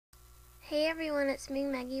Hey everyone, it's me,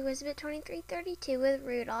 Maggie, Wizbit2332 with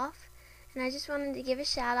Rudolph, and I just wanted to give a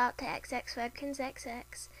shout out to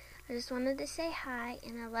XxWebkinzxX. I just wanted to say hi,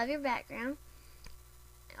 and I love your background.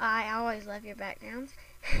 I always love your backgrounds.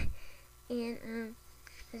 And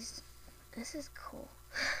this is cool.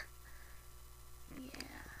 Yeah,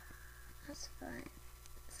 that's fun.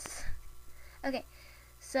 Okay,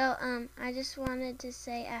 so I just wanted to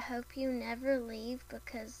say I hope you never leave,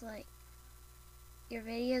 because your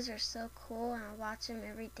videos are so cool and I watch them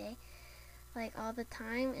every day, all the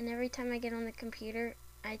time, and every time I get on the computer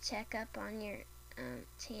I check up on your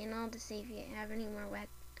channel to see if you have any more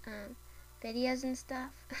videos and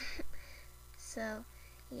stuff. So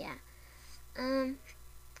yeah, I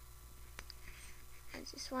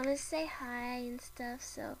just want to say hi and stuff,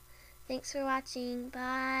 so thanks for watching.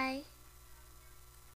 Bye.